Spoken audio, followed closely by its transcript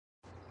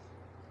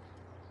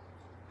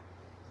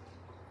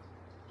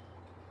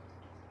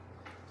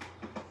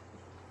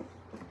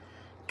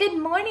Good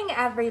morning,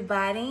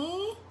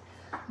 everybody.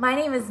 My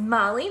name is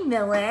Molly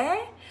Miller,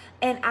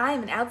 and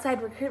I'm an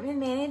outside recruitment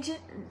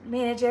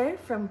manager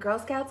from Girl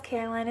Scouts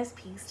Carolinas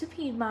Peaks to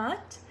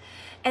Piedmont.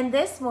 And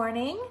this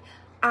morning,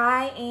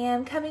 I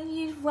am coming to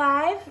you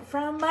live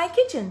from my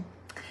kitchen.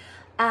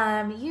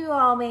 You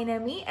all may know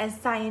me as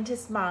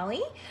Scientist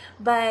Molly,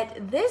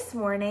 but this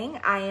morning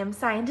I am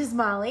Scientist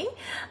Molly,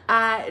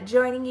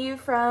 joining you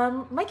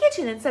from my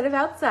kitchen instead of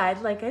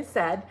outside, like I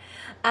said.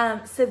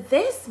 So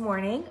this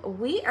morning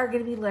we are going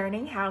to be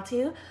learning how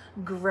to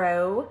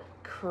grow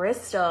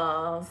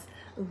crystals.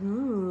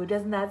 Ooh,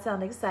 doesn't that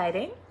sound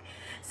exciting?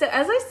 So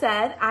as I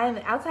said, I am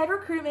an outside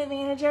recruitment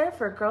manager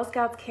for Girl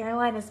Scouts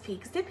Carolinas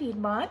Peaks to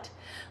Piedmont.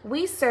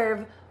 We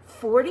serve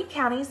 40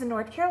 counties in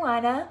North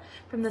Carolina,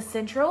 from the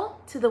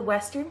central to the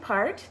western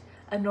part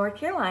of North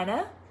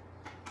Carolina.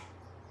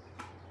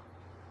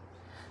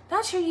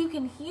 Not sure you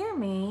can hear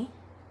me.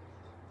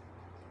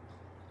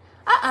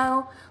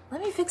 Uh-oh,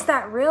 let me fix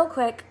that real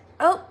quick.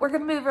 Oh, we're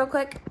gonna move real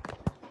quick.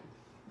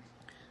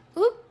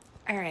 Oop,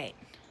 all right.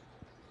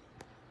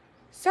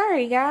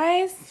 Sorry,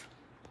 guys.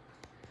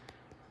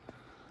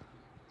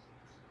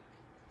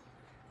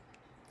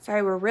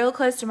 Sorry, we're real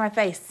close to my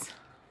face.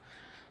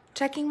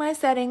 Checking my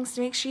settings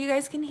to make sure you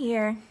guys can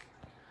hear.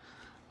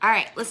 All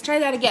right, let's try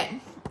that again.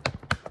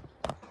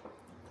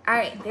 All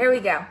right, there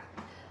we go.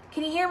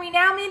 Can you hear me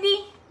now,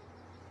 Mindy?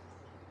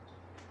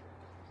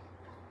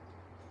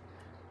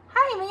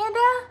 Hi,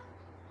 Amanda.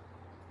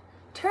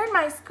 Turn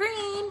my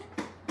screen.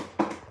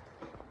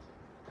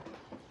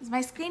 Is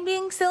my screen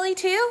being silly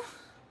too?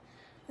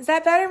 Is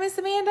that better, Miss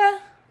Amanda?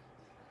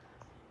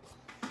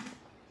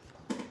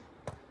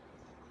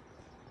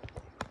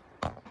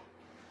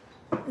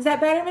 Is that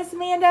better, Miss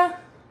Amanda?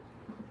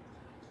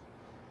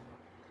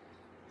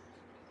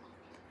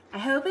 I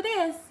hope it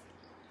is.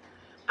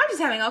 I'm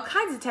just having all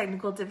kinds of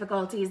technical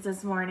difficulties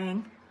this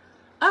morning.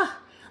 Oh,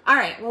 all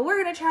right, well,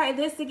 we're gonna try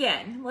this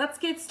again. Let's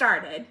get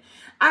started.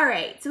 All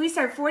right, so we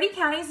serve 40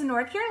 counties in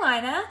North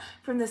Carolina,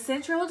 from the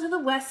central to the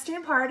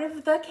western part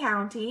of the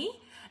county,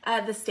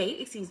 the state,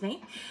 excuse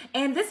me.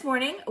 And this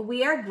morning,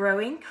 we are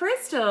growing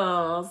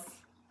crystals.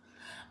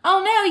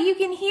 Oh no, you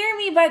can hear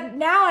me, but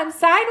now I'm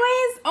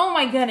sideways? Oh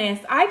my goodness,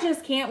 I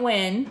just can't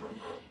win.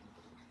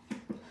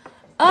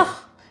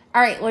 Oh,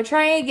 all right, we'll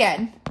try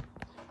again.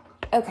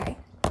 Okay,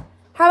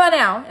 how about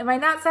now? Am I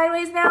not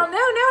sideways now? No,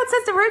 it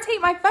says to rotate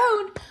my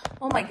phone.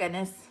 Oh my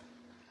goodness.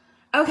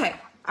 Okay,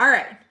 all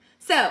right,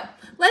 so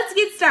let's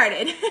get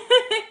started.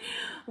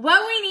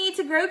 What we need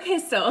to grow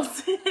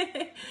crystals.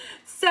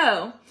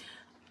 So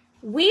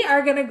we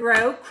are gonna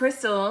grow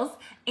crystals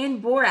in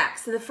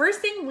borax. So the first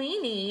thing we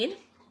need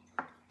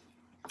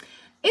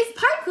is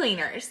pipe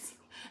cleaners.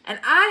 And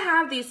I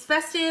have these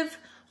festive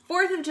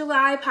 4th of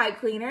July pipe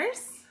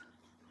cleaners.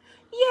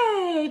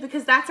 Yay,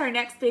 because that's our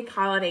next big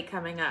holiday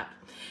coming up.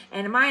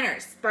 And mine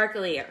are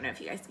sparkly. I don't know if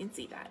you guys can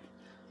see that,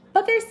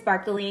 but they're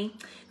sparkly.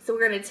 So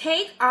we're gonna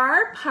take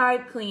our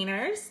pipe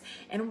cleaners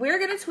and we're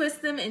gonna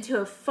twist them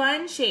into a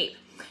fun shape.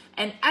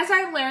 And as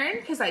I learned,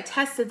 because I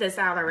tested this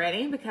out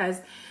already,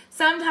 because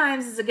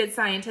sometimes as a good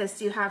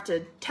scientist, you have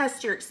to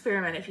test your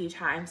experiment a few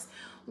times.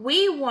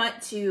 We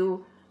want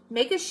to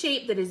make a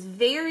shape that is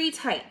very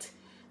tight.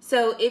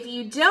 So if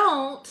you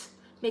don't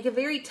make a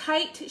very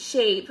tight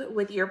shape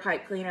with your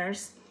pipe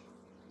cleaners,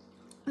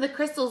 the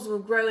crystals will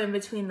grow in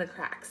between the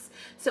cracks.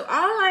 So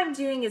all I'm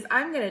doing is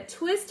I'm gonna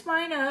twist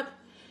mine up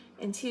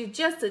into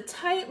just a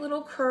tight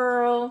little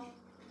curl,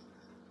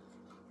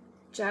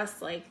 just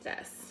like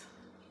this.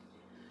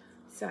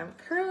 So I'm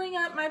curling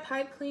up my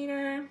pipe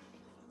cleaner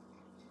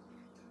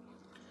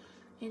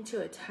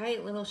into a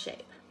tight little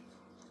shape.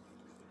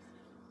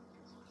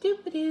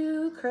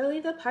 Doop-a-doo, curly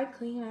the pipe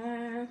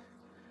cleaner.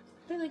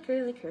 Curly,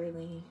 curly,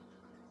 curly.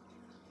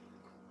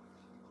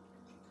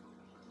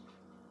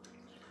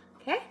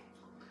 Okay,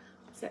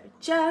 so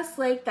just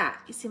like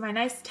that. You see my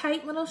nice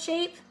tight little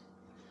shape?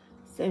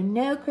 So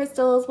no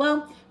crystals,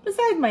 well,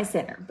 besides my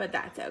center, but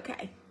that's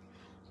okay.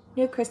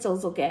 No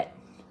crystals will get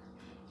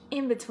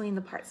in between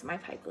the parts of my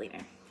pipe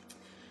cleaner.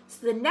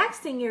 So the next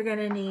thing you're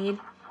gonna need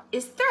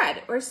is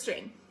thread or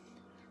string.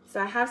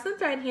 So I have some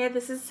thread here.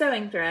 This is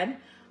sewing thread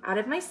out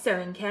of my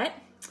sewing kit.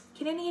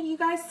 Can any of you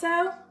guys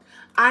sew?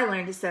 I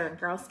learned to sew in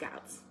Girl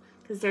Scouts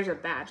because there's a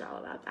badge all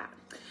about that.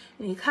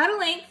 And you cut a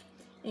length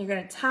and you're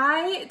gonna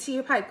tie it to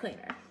your pipe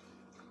cleaner.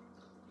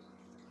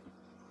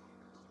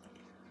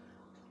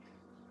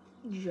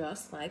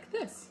 Just like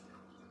this,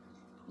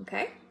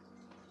 okay?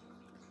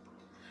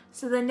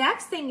 So the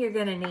next thing you're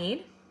gonna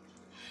need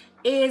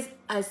is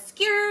a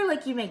skewer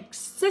like you make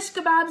shish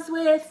kebabs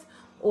with,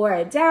 or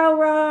a dowel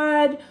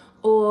rod,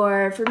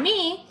 or for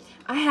me,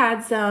 I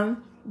had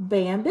some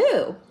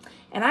bamboo.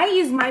 And I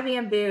use my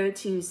bamboo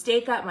to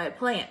stake up my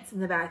plants in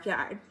the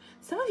backyard.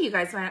 Some of you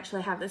guys might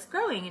actually have this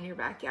growing in your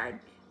backyard.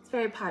 It's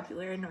very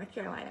popular in North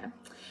Carolina.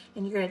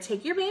 And you're gonna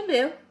take your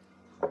bamboo,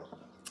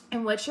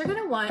 and what you're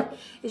gonna want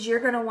is you're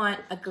gonna want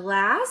a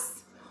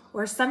glass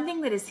or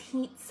something that is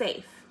heat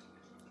safe,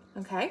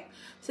 okay?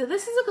 So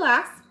this is a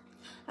glass,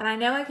 and I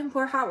know I can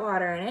pour hot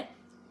water in it.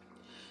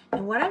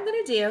 And what I'm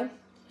gonna do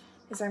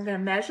is I'm gonna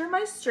measure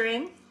my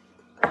string.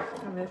 I'm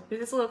gonna move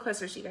this a little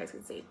closer so you guys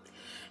can see.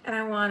 And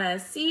I wanna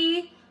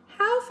see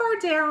how far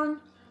down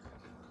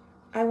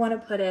I wanna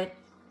put it.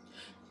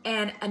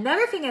 And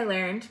another thing I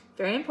learned,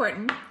 very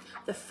important,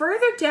 the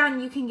further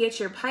down you can get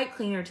your pipe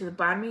cleaner to the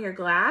bottom of your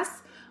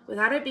glass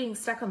without it being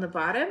stuck on the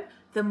bottom,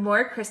 the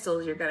more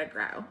crystals you're gonna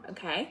grow,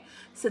 okay?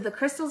 So the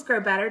crystals grow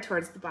better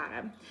towards the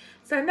bottom.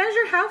 So I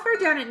measure how far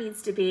down it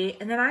needs to be,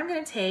 and then I'm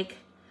gonna take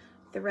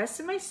the rest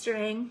of my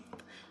string,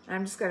 and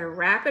I'm just gonna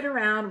wrap it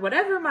around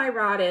whatever my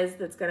rod is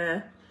that's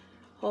gonna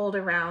hold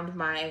around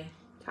my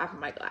top of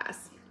my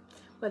glass.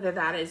 Whether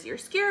that is your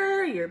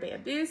skewer, your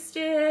bamboo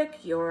stick,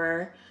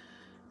 your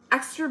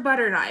extra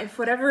butter knife,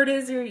 whatever it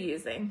is you're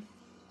using.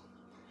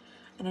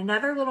 And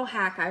another little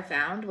hack I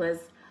found was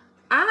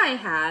I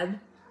had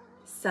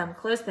some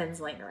clothespins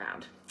laying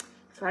around.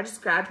 So I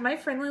just grabbed my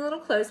friendly little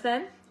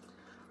clothespin,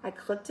 I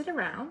clipped it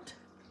around,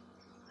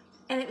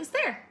 and it was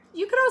there.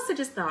 You could also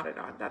just knot it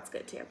on, that's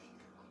good too.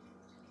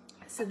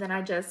 So then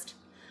I just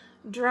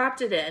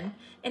dropped it in.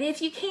 And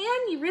if you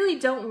can, you really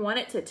don't want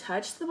it to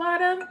touch the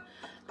bottom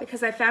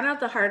because I found out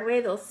the hard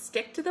way they'll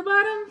stick to the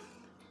bottom.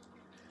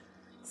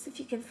 So if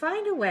you can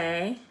find a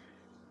way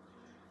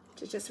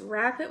to just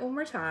wrap it one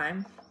more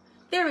time.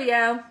 There we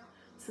go.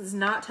 So it's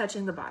not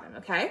touching the bottom,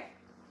 okay?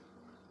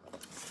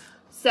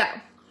 So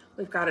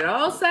we've got it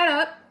all set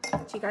up,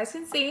 so you guys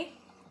can see.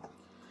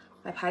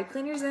 My pipe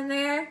cleaner's in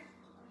there,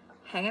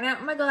 hanging out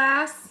in my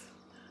glass,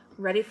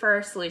 ready for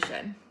our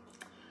solution.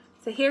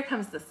 So here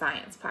comes the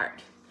science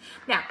part.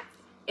 Now,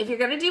 if you're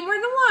gonna do more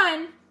than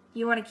one,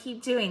 you wanna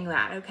keep doing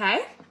that,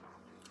 okay?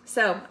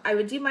 So I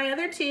would do my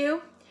other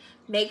two,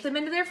 make them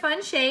into their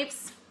fun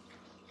shapes,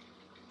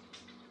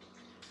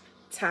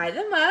 tie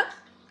them up,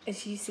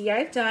 as you see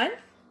I've done,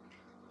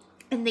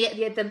 and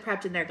get them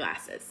prepped in their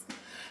glasses.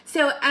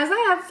 So as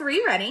I have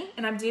 3 ready,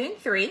 and I'm doing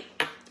 3,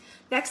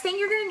 next thing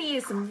you're gonna need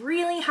is some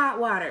really hot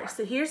water.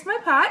 So here's my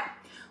pot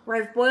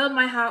where I've boiled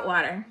my hot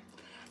water,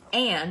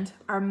 and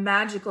our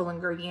magical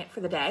ingredient for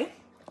the day,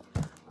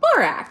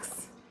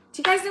 borax. Do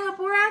you guys know what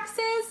borax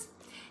is?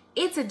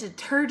 It's a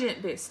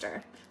detergent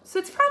booster. So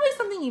it's probably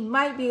something you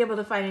might be able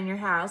to find in your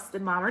house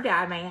that mom or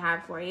dad may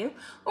have for you,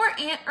 or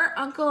aunt or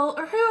uncle,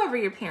 or whoever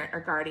your parent or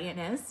guardian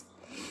is.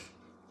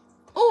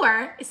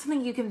 Or it's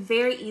something you can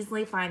very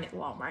easily find at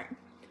Walmart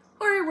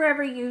or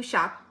wherever you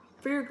shop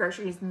for your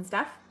groceries and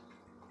stuff.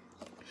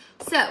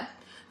 So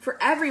for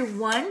every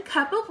 1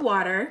 cup of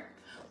water,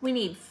 we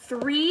need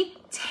 3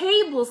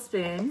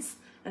 tablespoons.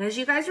 And as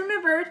you guys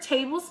remember,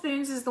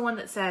 tablespoons is the one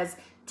that says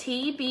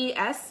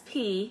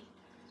TBSP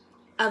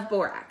of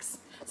borax.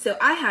 So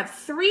I have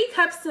 3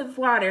 cups of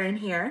water in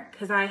here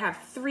because I have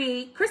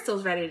 3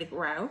 crystals ready to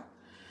grow.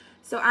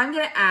 So I'm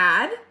gonna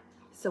add,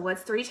 so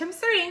what's 3 times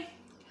 3?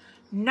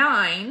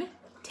 9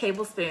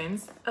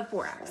 tablespoons of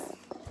borax.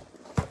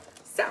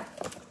 So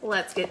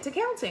let's get to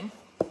counting.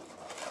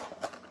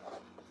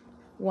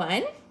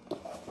 1,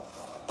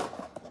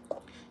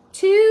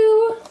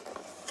 2,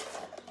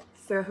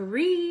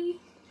 3,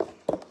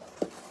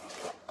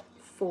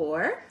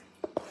 4,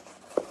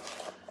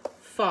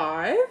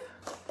 5,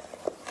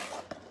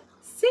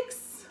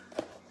 6,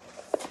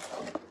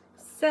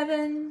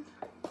 7,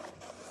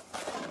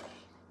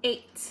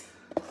 8,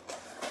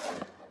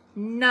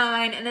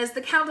 9, and as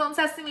the Count on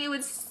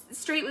Sesame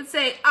Street would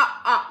say,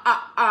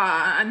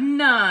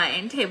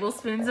 9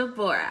 tablespoons of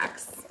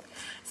borax.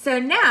 So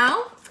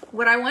now,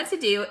 what I want to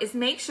do is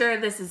make sure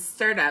this is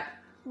stirred up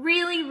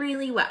really,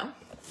 really well.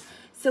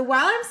 So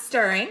while I'm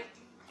stirring,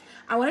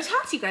 I want to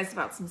talk to you guys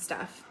about some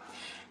stuff.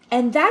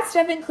 And that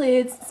stuff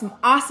includes some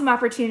awesome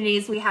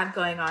opportunities we have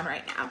going on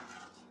right now.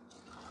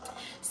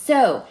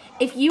 So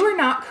if you are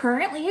not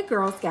currently a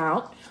Girl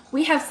Scout,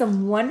 we have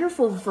some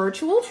wonderful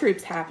virtual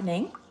troops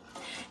happening.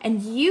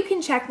 And you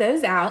can check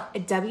those out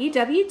at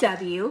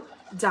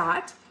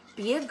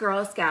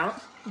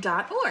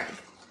www.beagirlscout.org.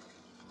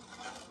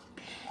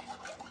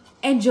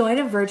 And join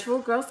a virtual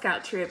Girl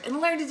Scout troop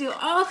and learn to do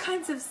all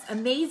kinds of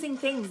amazing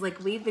things like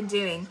we've been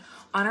doing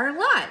on our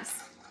lives.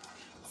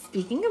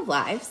 Speaking of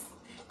lives,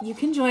 you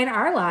can join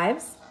our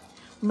lives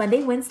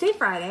Monday, Wednesday,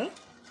 Friday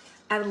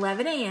at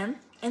 11 a.m.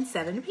 and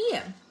 7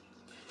 p.m.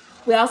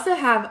 We also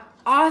have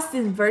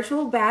awesome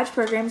virtual badge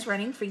programs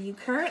running for you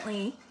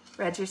currently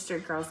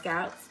registered Girl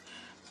Scouts.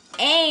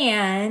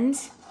 And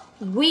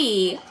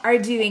we are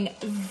doing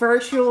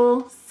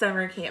virtual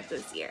summer camp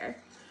this year.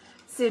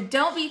 So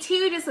don't be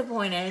too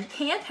disappointed.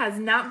 Camp has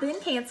not been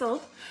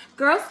canceled.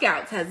 Girl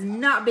Scouts has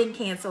not been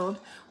canceled.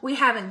 We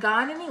haven't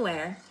gone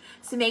anywhere.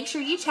 So make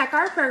sure you check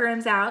our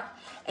programs out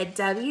at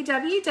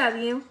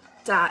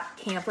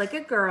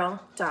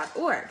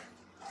www.camplikeagirl.org.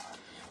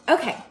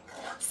 Okay,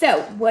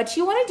 so what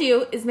you want to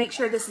do is make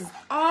sure this is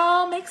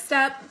all mixed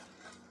up.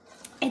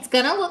 It's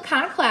gonna look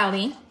kind of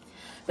cloudy,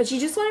 but you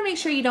just want to make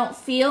sure you don't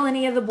feel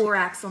any of the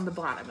borax on the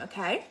bottom,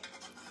 okay?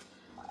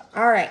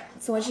 All right,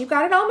 so once you've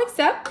got it all mixed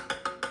up,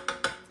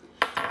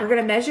 we're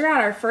gonna measure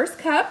out our first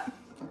cup.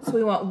 So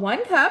we want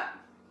 1 cup.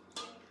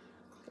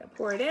 Gonna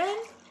pour it in.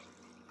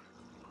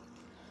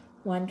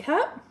 1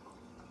 cup.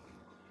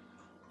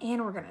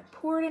 And we're gonna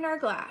pour it in our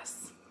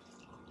glass.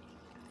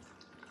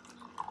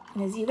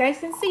 And as you guys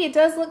can see, it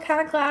does look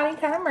kind of cloudy,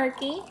 kind of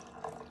murky.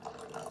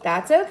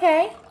 That's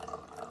okay.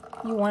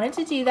 You wanted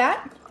to do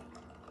that.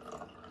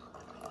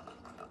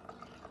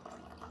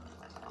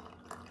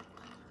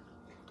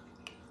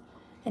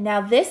 And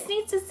now this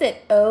needs to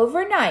sit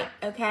overnight,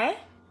 okay?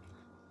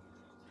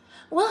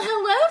 Well,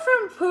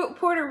 hello from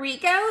Puerto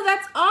Rico.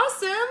 That's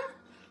awesome.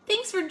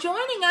 Thanks for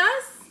joining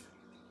us.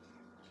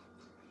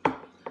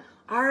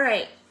 All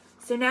right,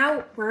 so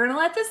now we're gonna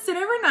let this sit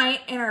overnight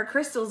and our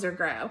crystals are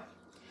grow.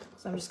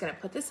 So I'm just gonna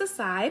put this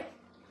aside.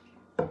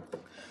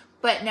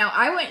 But now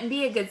I wouldn't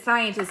be a good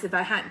scientist if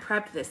I hadn't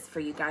prepped this for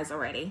you guys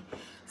already.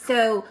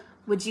 So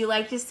would you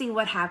like to see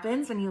what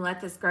happens when you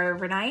let this grow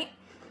overnight?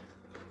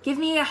 Give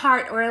me a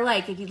heart or a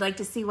like if you'd like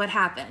to see what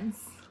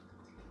happens.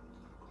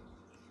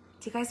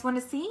 Do you guys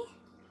want to see?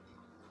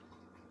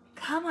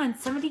 Come on,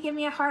 somebody give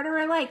me a heart or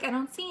a like. I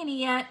don't see any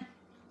yet.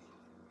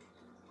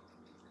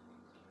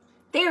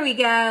 There we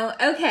go.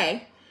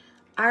 Okay.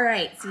 All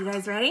right, so you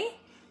guys ready?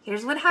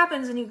 Here's what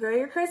happens when you grow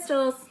your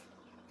crystals.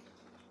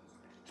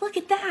 Look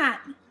at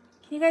that. Can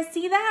you guys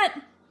see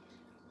that?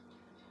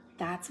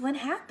 That's what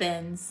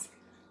happens.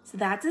 So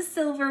that's a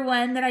silver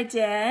one that I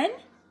did.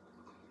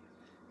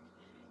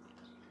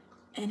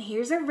 And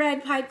here's a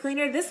red pipe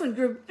cleaner. This one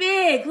grew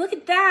big. Look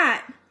at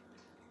that.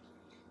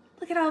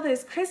 Look at all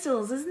those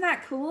crystals. Isn't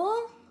that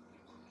cool?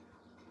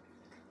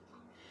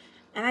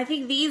 And I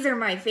think these are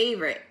my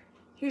favorite.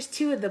 Here's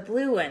two of the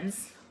blue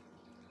ones.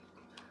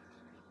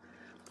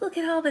 Look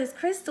at all those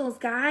crystals,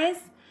 guys.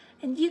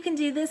 And you can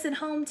do this at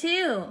home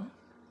too.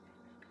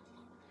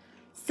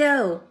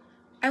 So,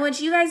 I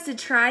want you guys to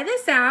try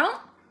this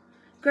out,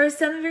 grow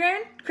some of your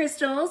own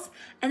crystals,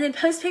 and then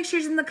post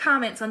pictures in the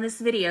comments on this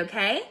video,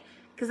 okay?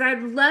 Because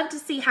I'd love to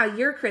see how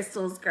your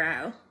crystals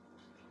grow.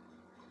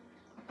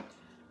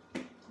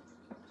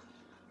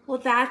 Well,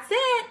 that's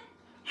it.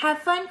 Have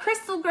fun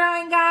crystal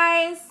growing,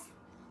 guys.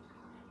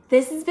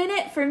 This has been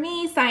it for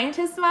me,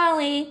 Scientist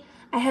Molly.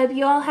 I hope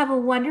you all have a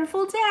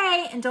wonderful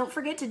day, and don't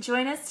forget to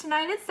join us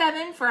tonight at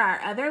 7 for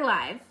our other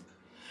live.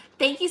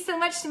 Thank you so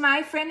much to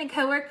my friend and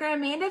coworker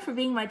Amanda for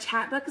being my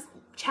chat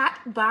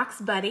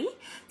box buddy.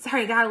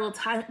 Sorry, I got a little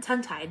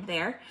tongue-tied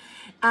there.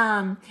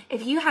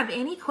 If you have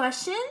any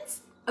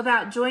questions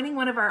about joining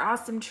one of our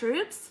awesome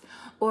troops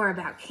or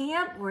about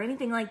camp or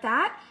anything like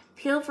that,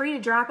 feel free to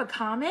drop a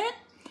comment.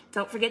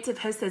 Don't forget to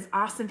post those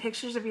awesome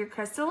pictures of your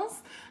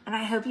crystals, and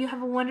I hope you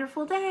have a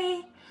wonderful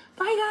day.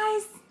 Bye,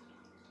 guys.